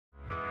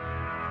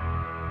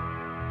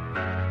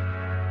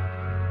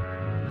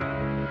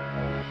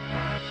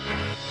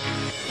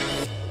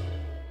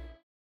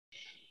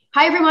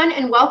Hi, everyone,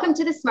 and welcome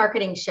to the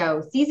Smarketing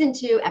Show, Season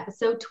 2,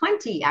 Episode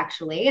 20,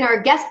 actually. And our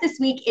guest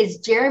this week is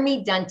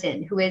Jeremy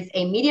Dunton, who is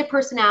a media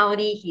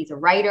personality. He's a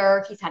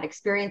writer. He's had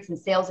experience in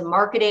sales and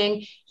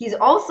marketing. He's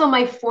also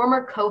my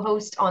former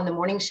co-host on the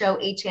morning show,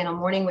 8 Channel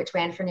Morning, which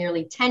ran for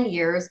nearly 10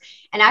 years.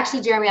 And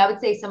actually, Jeremy, I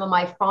would say some of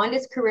my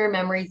fondest career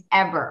memories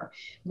ever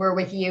were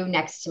with you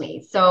next to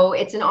me. So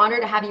it's an honor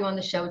to have you on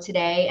the show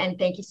today. And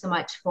thank you so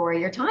much for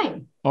your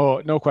time.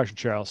 Oh, no question,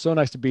 Cheryl. So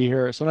nice to be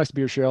here. So nice to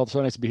be here, Cheryl.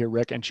 So nice to be here,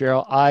 Rick. And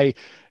Cheryl,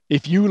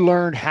 if you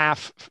learned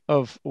half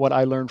of what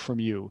I learned from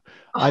you,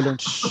 I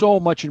learned so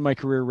much in my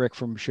career, Rick,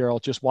 from Cheryl,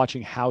 just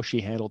watching how she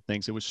handled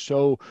things. It was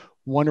so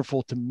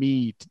wonderful to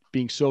me,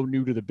 being so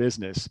new to the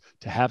business,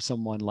 to have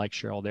someone like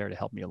Cheryl there to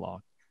help me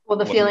along. Well,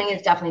 the feeling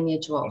is definitely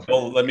mutual.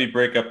 Well, let me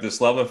break up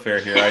this love affair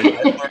here. I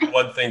learned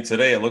one thing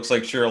today. It looks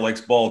like Cheryl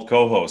likes bald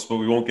co-hosts, but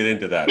we won't get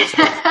into that.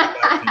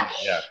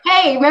 Yeah.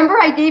 Hey, remember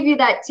I gave you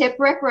that tip,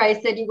 Rick, where I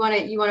said you want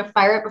to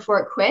fire it before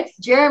it quits?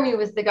 Jeremy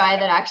was the guy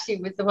that actually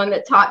was the one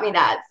that taught me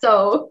that.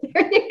 So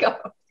there you go.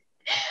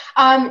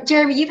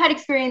 Jeremy, you've had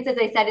experience, as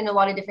I said, in a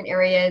lot of different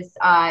areas,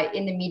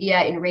 in the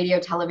media, in radio,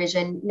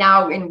 television,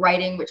 now in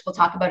writing, which we'll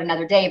talk about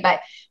another day.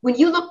 But when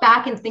you look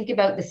back and think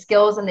about the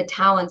skills and the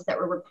talents that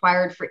were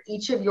required for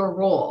each of your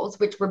roles,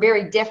 which were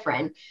very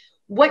different,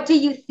 what do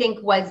you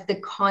think was the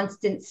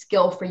constant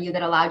skill for you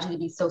that allowed you to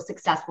be so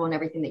successful in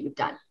everything that you've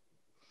done?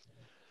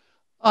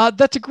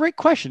 That's a great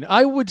question.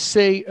 I would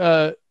say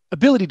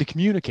ability to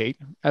communicate,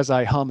 as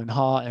I hum and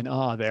ha and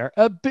ah there,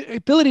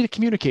 ability to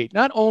communicate,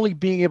 not only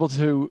being able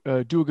to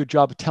do a good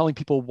job of telling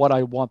people what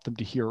I want them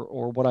to hear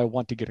or what I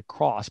want to get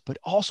across, but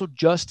also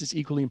just as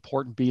equally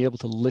important, being able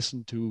to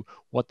listen to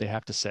what they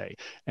have to say.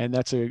 And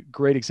that's a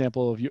great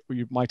example of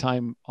my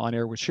time on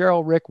air with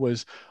Cheryl, Rick,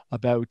 was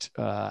about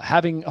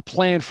having a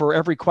plan for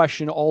every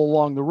question all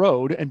along the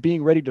road and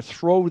being ready to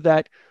throw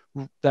that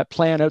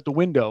plan out the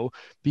window,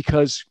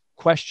 because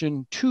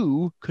question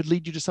 2 could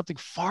lead you to something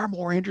far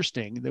more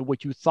interesting than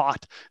what you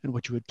thought and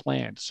what you had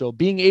planned. So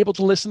being able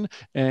to listen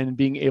and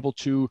being able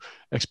to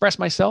express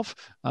myself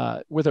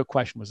without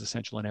question was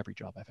essential in every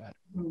job I've had.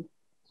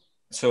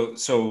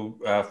 So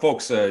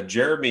folks,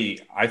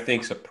 Jeremy, I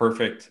think, is a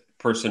perfect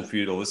person for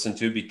you to listen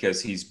to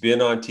because he's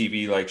been on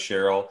TV like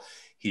Cheryl.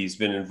 He's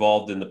been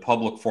involved in the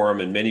public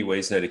forum in many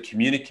ways and how to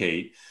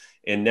communicate,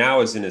 and now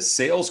is in a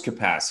sales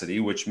capacity,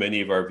 which many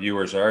of our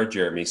viewers are,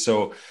 Jeremy.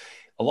 So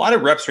a lot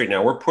of reps right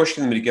now, we're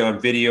pushing them to get on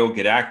video,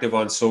 get active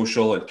on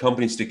social, and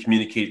companies to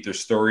communicate their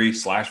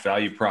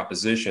story/value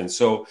proposition.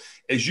 So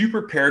as you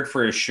prepared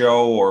for a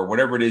show or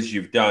whatever it is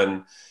you've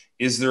done,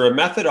 is there a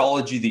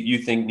methodology that you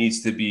think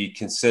needs to be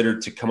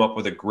considered to come up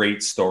with a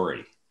great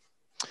story?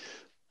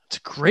 It's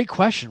a great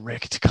question,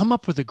 Rick. To come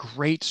up with a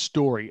great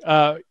story.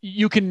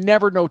 You can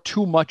never know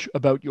too much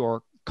about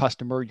your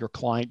customer, your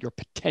client, your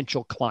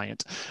potential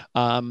client.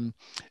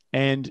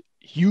 And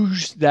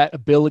use that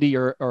ability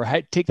or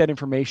take that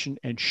information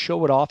and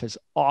show it off as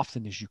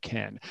often as you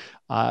can.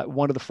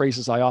 One of the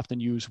phrases I often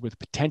use with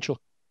potential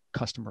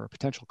customer,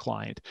 potential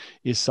client,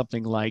 is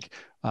something like,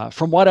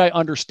 from what I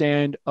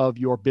understand of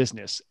your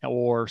business,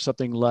 or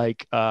something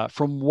like,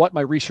 from what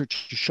my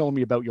research has shown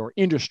me about your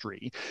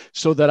industry,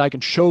 so that I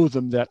can show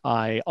them that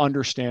I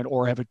understand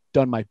or have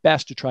done my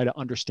best to try to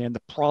understand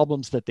the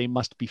problems that they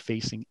must be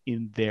facing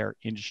in their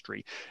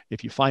industry.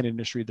 If you find an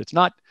industry that's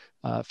not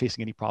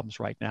facing any problems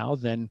right now,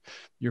 then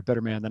you're a better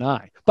man than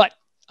I. But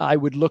I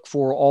would look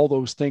for all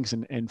those things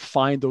and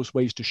find those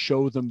ways to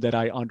show them that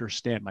I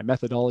understand. My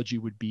methodology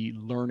would be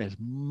learn as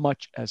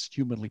much as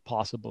humanly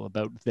possible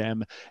about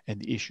them and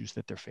the issues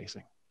that they're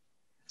facing.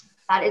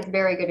 That is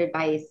very good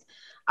advice.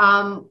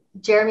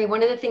 Jeremy,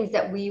 one of the things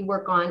that we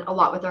work on a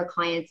lot with our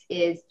clients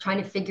is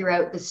trying to figure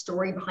out the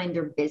story behind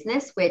their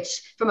business,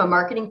 which from a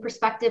marketing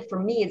perspective, for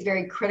me, is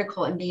very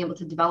critical in being able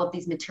to develop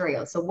these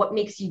materials. So what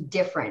makes you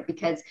different?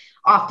 Because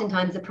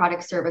oftentimes the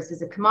product service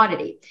is a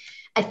commodity.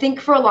 I think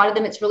for a lot of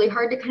them, it's really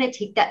hard to kind of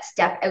take that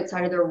step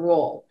outside of their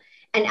role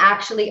and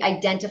actually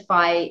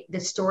identify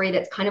the story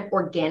that's kind of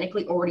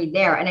organically already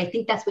there. And I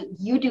think that's what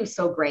you do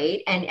so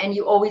great. And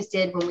you always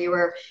did when we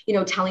were,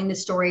 telling the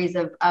stories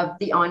of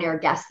the on-air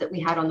guests that we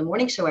had on the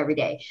morning show every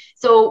day.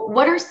 So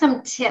what are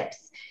some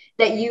tips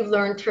that you've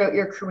learned throughout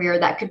your career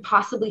that could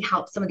possibly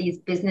help some of these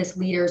business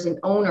leaders and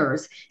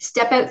owners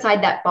step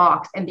outside that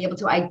box and be able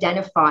to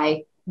identify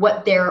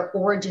what their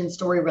origin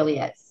story really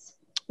is?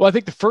 Well, I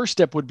think the first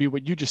step would be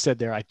what you just said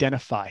there,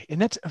 identify.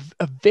 And that's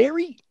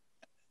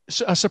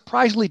a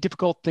surprisingly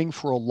difficult thing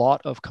for a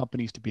lot of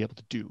companies to be able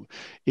to do,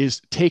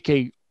 is take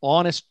a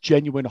honest,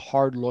 genuine,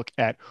 hard look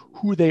at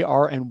who they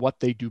are and what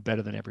they do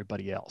better than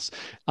everybody else.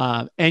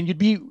 And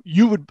maybe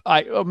you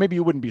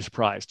wouldn't be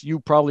surprised. You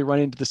probably run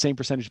into the same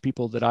percentage of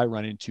people that I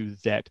run into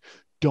that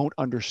don't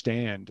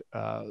understand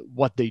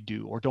what they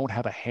do or don't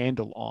have a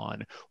handle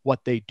on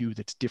what they do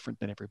that's different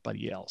than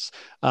everybody else.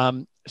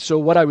 So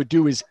what I would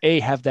do is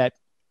have that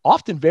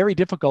often very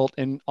difficult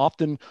and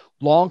often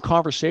long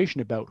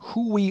conversation about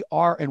who we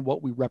are and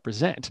what we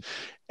represent.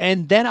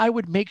 And then I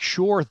would make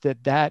sure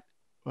that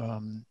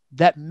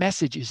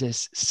message is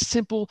as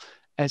simple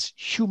as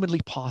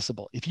humanly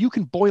possible. If you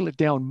can boil it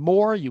down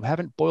more, you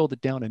haven't boiled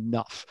it down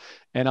enough.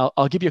 And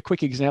I'll give you a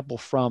quick example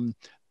from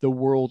the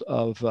world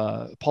of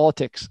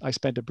politics. I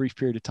spent a brief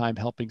period of time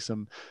helping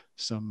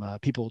some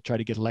people try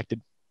to get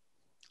elected.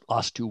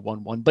 Lost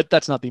 2-1-1, but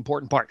that's not the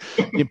important part.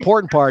 The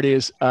important part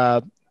is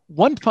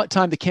one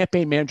time the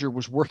campaign manager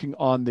was working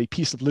on the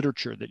piece of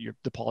literature that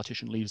the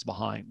politician leaves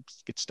behind,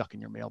 gets stuck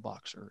in your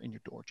mailbox or in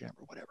your door jamb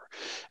or whatever.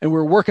 And we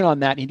were working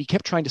on that, and he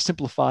kept trying to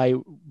simplify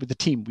with the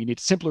team. We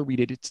need simpler, we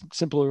need it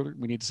simpler,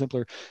 we need it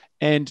simpler.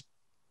 And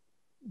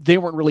they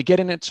weren't really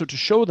getting it. So to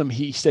show them,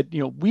 he said,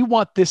 we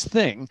want this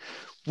thing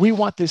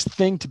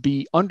to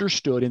be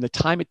understood in the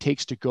time it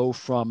takes to go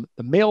from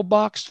the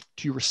mailbox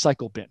to your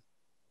recycle bin.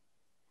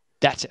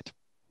 That's it.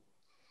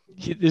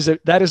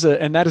 That is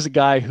a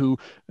guy who,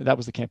 that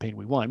was the campaign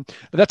we won,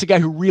 but that's a guy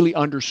who really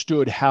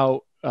understood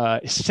how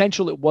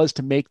essential it was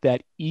to make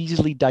that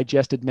easily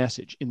digested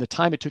message in the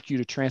time it took you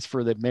to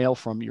transfer the mail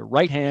from your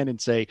right hand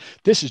and say,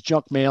 this is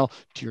junk mail,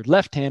 to your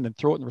left hand and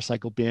throw it in the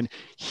recycle bin.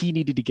 He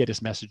needed to get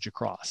his message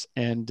across.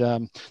 And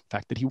the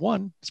fact that he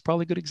won is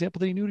probably a good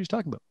example that he knew what he was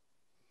talking about.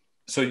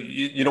 So,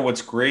 you know,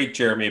 what's great,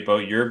 Jeremy,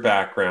 about your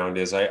background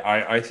is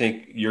I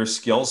think your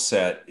skill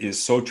set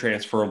is so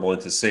transferable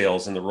into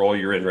sales and the role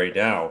you're in right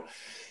now.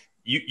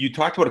 You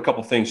talked about a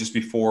couple of things just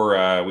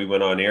before we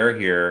went on air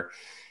here.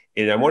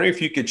 And I'm wondering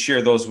if you could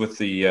share those with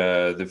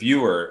the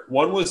viewer.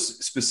 One was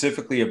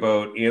specifically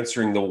about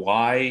answering the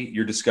why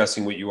you're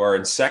discussing what you are.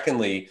 And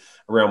secondly,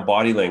 around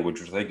body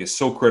language, which I think is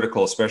so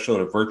critical, especially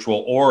in a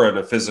virtual or in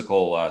a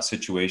physical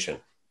situation.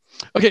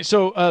 Okay,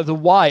 so the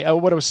why,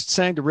 what I was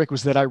saying to Rick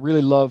was that I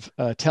really love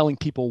telling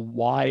people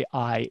why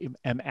I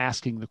am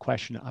asking the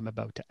question I'm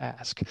about to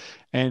ask.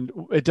 And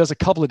it does a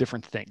couple of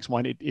different things.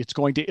 One, it's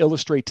going to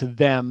illustrate to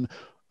them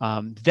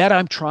that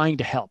I'm trying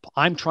to help.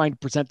 I'm trying to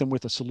present them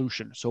with a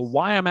solution. So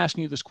why I'm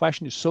asking you this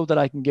question is so that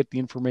I can get the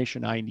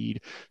information I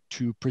need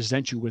to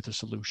present you with a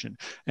solution.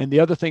 And the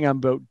other thing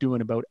I'm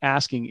about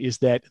asking is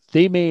that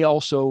they may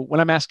also,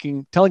 when I'm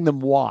telling them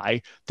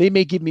why, they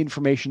may give me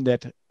information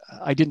that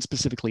I didn't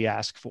specifically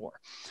ask for.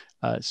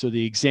 So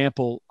the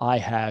example I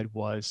had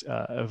was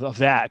of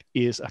that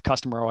is a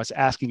customer I was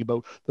asking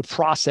about the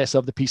process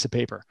of the piece of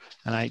paper.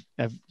 And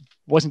I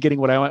wasn't getting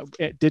what I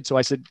did. So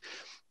I said,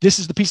 this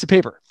is the piece of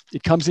paper.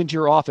 It comes into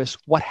your office.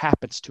 What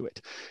happens to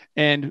it?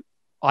 And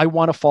I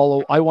want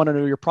to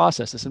know your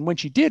processes. And when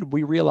she did,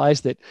 we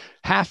realized that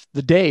half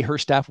the day her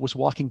staff was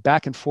walking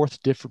back and forth to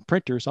different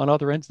printers on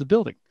other ends of the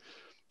building.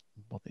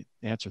 Well, the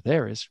answer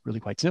there is really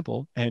quite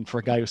simple. And for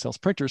a guy who sells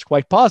printers,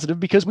 quite positive,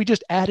 because we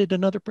just added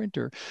another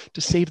printer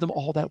to save them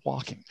all that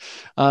walking.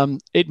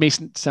 It may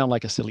sound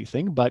like a silly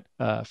thing, but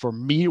for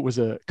me, it was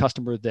a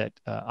customer that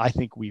I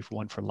think we've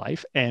won for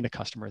life, and a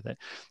customer that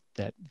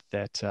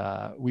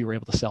we were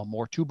able to sell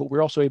more to, but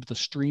we're also able to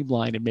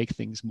streamline and make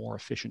things more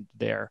efficient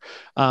there.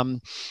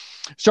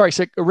 Sorry,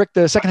 Rick,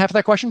 the second half of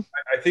that question?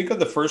 I think of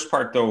the first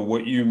part, though,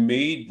 what you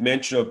made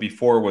mention of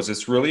before was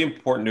it's really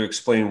important to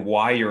explain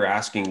why you're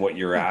asking what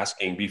you're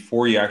asking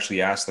before you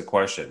actually ask the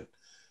question.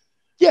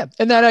 Yeah,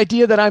 and that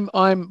idea that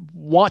I'm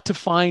want to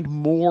find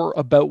more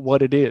about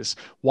what it is,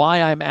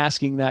 why I'm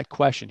asking that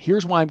question.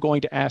 Here's why I'm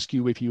going to ask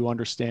you if you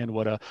understand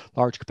what a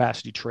large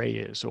capacity tray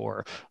is,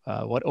 or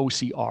what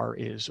OCR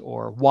is,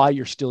 or why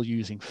you're still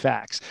using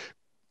fax.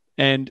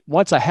 And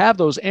once I have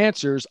those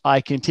answers,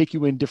 I can take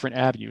you in different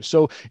avenues.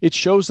 So it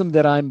shows them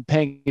that I'm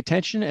paying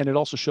attention, and it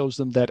also shows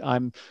them that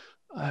I'm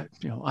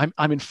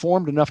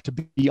informed enough to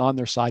be on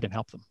their side and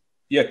help them.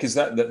 Yeah, because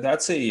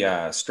that's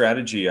a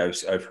strategy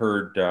I've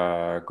heard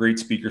great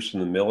speakers from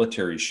the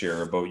military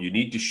share about. You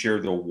need to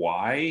share the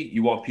why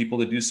you want people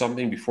to do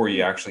something before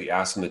you actually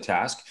ask them the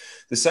task.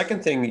 The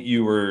second thing that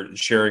you were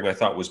sharing, I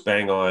thought was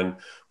bang on,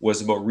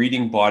 was about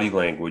reading body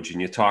language. And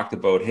you talked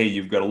about, hey,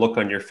 you've got a look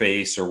on your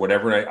face or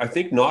whatever. I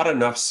think not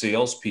enough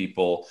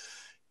salespeople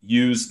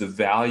use the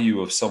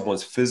value of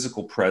someone's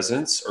physical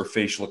presence or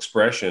facial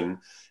expression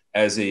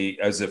as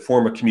a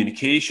form of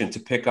communication to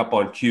pick up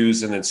on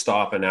cues and then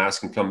stop and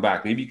ask and come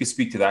back. Maybe you could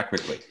speak to that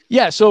quickly.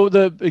 Yeah. So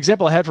the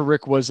example I had for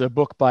Rick was a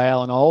book by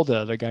Alan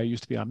Alda, the guy who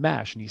used to be on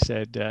MASH. And he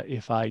said,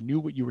 if I knew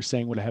what you were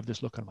saying, would I have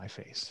this look on my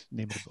face?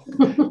 Name of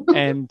the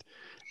book.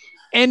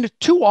 And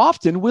too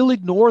often we'll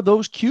ignore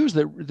those cues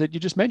that you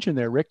just mentioned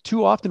there, Rick.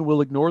 Too often we'll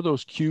ignore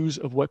those cues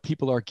of what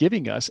people are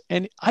giving us.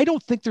 And I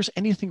don't think there's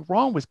anything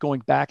wrong with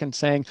going back and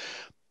saying,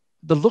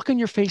 the look on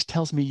your face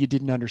tells me you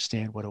didn't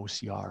understand what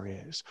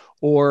OCR is,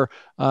 or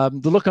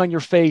the look on your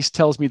face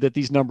tells me that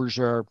these numbers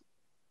are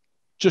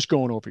just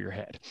going over your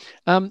head.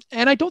 And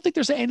I don't think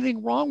there's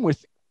anything wrong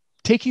with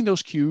taking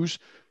those cues,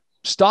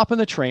 stopping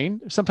the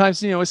train.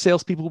 Sometimes, as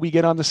salespeople, we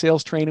get on the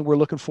sales train and we're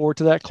looking forward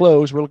to that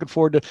close. We're looking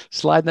forward to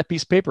sliding that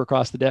piece of paper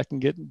across the desk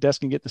and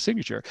get the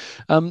signature.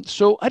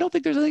 So I don't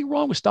think there's anything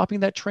wrong with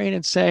stopping that train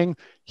and saying,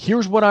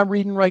 here's what I'm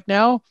reading right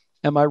now.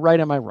 Am I right?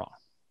 Am I wrong?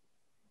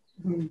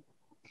 Mm-hmm.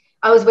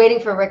 I was waiting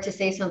for Rick to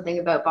say something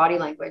about body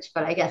language,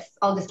 but I guess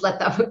I'll just let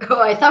that one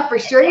go. I thought for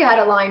sure you had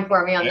a line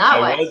for me on that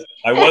one.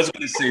 I was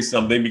going to say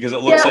something because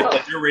it looks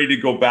like you're ready to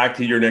go back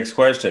to your next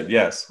question.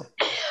 Yes.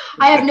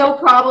 I have no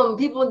problem.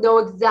 People know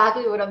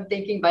exactly what I'm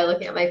thinking by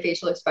looking at my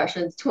facial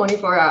expressions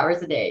 24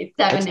 hours a day,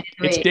 7 days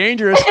a week. It's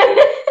dangerous.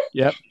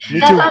 Yep. Me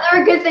That's too.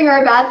 either a good thing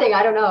or a bad thing.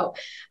 I don't know.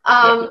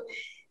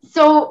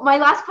 So my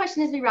last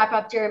question as we wrap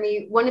up,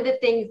 Jeremy, one of the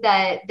things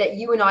that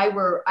you and I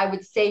were, I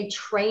would say,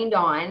 trained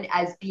on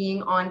as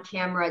being on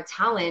camera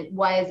talent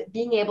was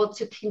being able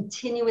to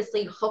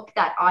continuously hook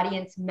that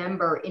audience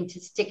member into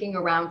sticking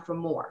around for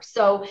more.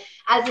 So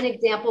as an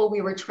example,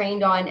 we were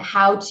trained on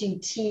how to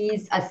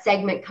tease a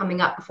segment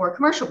coming up before a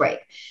commercial break.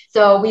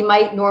 So we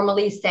might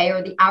normally say,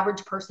 or the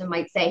average person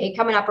might say, hey,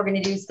 coming up, we're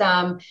going to do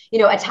some,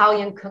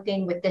 Italian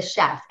cooking with this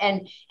chef.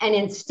 And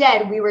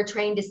instead we were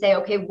trained to say,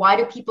 okay, why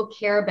do people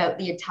care about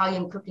the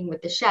Italian cooking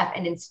with the chef?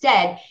 And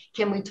instead,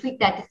 can we tweak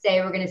that to say,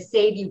 we're going to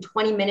save you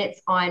 20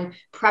 minutes on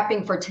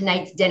prepping for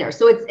tonight's dinner?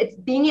 So it's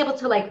being able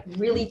to like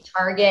really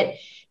target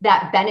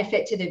that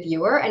benefit to the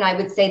viewer. And I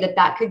would say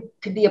that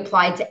could be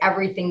applied to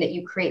everything that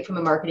you create from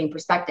a marketing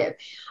perspective.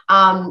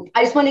 I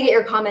just want to get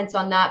your comments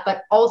on that,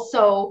 but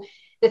also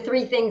the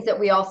three things that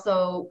we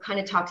also kind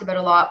of talked about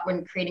a lot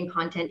when creating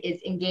content is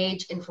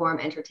engage, inform,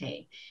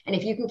 entertain. And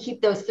if you can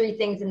keep those three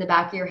things in the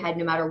back of your head,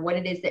 no matter what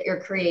it is that you're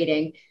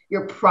creating,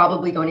 you're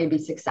probably going to be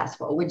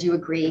successful. Would you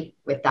agree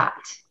with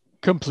that?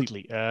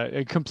 Completely.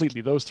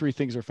 Completely. Those three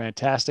things are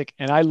fantastic.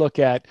 And I look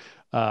at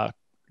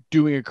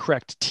doing a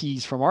correct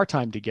tease from our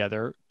time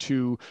together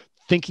to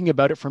thinking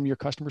about it from your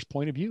customer's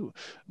point of view.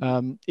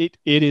 It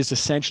is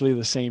essentially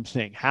the same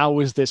thing. How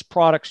is this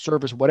product,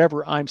 service,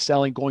 whatever I'm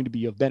selling going to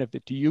be of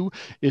benefit to you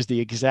is the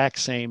exact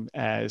same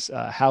as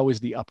how is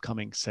the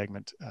upcoming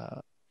segment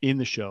in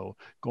the show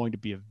going to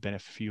be of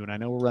benefit for you. And I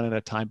know we're running out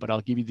of time, but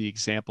I'll give you the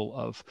example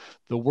of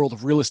the world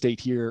of real estate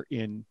here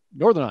in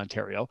Northern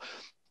Ontario.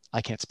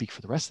 I can't speak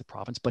for the rest of the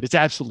province, but it's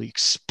absolutely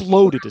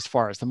exploded as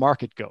far as the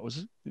market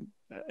goes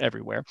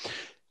everywhere.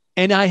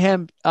 And I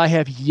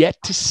have yet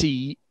to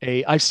see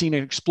I've seen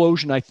an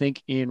explosion, I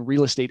think, in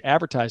real estate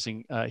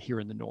advertising here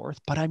in the North,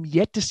 but I'm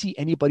yet to see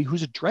anybody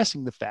who's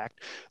addressing the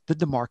fact that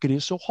the market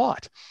is so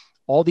hot.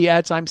 All the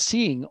ads I'm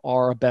seeing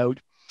are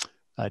about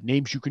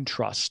names you can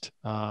trust.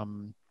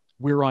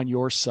 We're on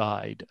your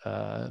side,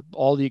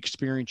 all the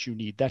experience you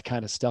need, that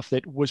kind of stuff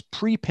that was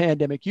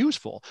pre-pandemic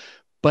useful.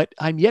 But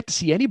I'm yet to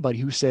see anybody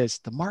who says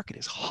the market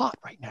is hot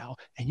right now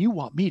and you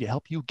want me to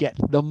help you get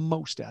the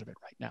most out of it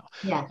right now.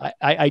 Yeah.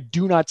 I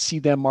do not see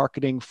them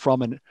marketing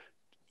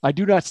I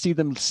do not see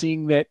them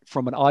seeing that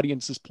from an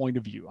audience's point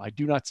of view. I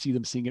do not see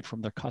them seeing it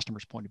from their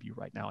customer's point of view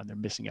right now. And they're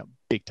missing out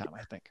big time,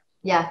 I think.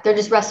 Yeah, they're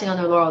just resting on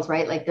their laurels,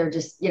 right? Like they're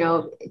just,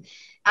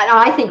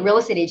 I think real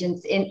estate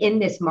agents in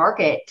this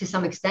market to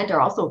some extent are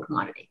also a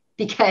commodity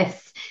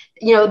because,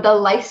 the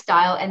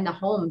lifestyle and the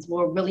homes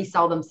will really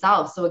sell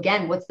themselves. So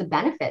again, what's the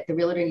benefit? The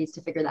realtor needs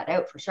to figure that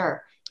out for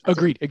sure.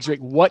 Agreed.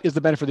 What is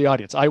the benefit for the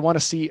audience? I want to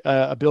see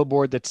a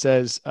billboard that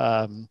says,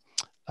 the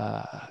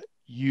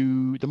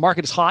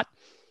market is hot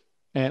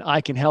and I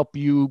can help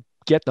you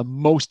get the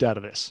most out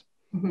of this.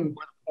 Mm-hmm.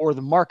 Or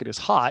the market is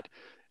hot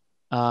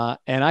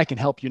and I can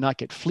help you not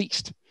get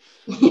fleeced.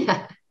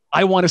 Yeah.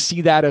 I want to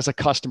see that as a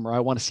customer. I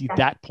want to see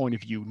that point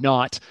of view,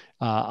 not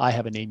I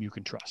have a name you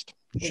can trust.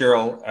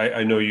 Cheryl,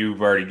 I know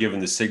you've already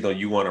given the signal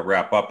you want to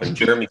wrap up, and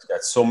Jeremy's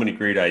got so many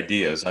great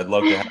ideas. I'd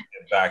love to have him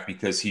back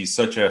because he's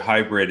such a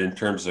hybrid in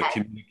terms of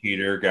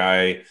communicator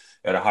guy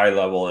at a high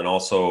level and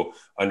also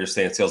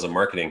understands sales and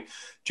marketing.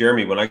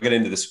 Jeremy, when I got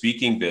into the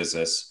speaking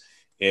business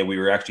and we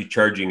were actually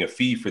charging a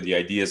fee for the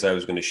ideas I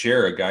was going to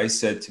share, a guy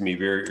said to me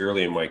very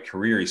early in my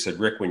career, he said,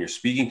 Rick, when you're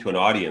speaking to an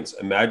audience,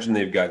 imagine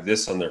they've got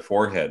this on their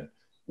forehead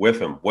with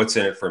them. What's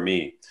in it for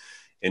me?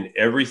 And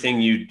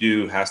everything you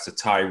do has to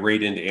tie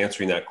right into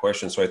answering that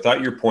question. So I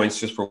thought your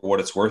points, just for what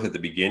it's worth at the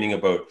beginning,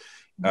 about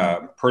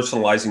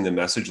personalizing the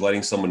message,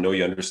 letting someone know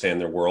you understand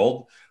their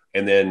world,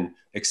 and then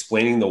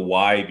explaining the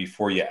why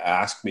before you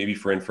ask, maybe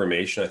for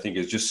information, I think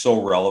is just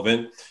so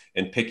relevant.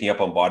 And picking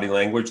up on body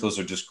language, those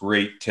are just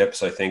great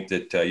tips, I think,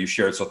 that you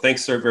shared. So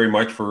thanks sir, very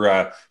much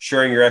for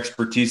sharing your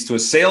expertise to a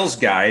sales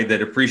guy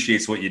that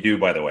appreciates what you do,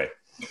 by the way.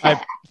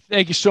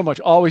 Thank you so much.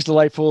 Always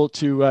delightful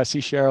to see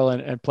Cheryl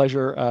and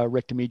pleasure,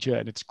 Rick, to meet you.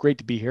 And it's great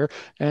to be here.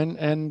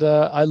 And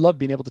I love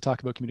being able to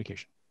talk about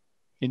communication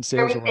in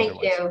sales or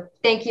otherwise.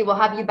 Thank you. We'll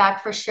have you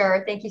back for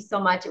sure. Thank you so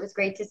much. It was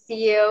great to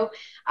see you.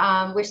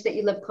 Wish that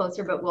you lived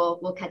closer, but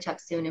we'll catch up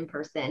soon in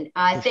person.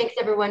 Thanks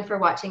everyone for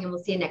watching, and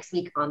we'll see you next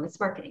week on the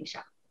Smarketing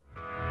Show.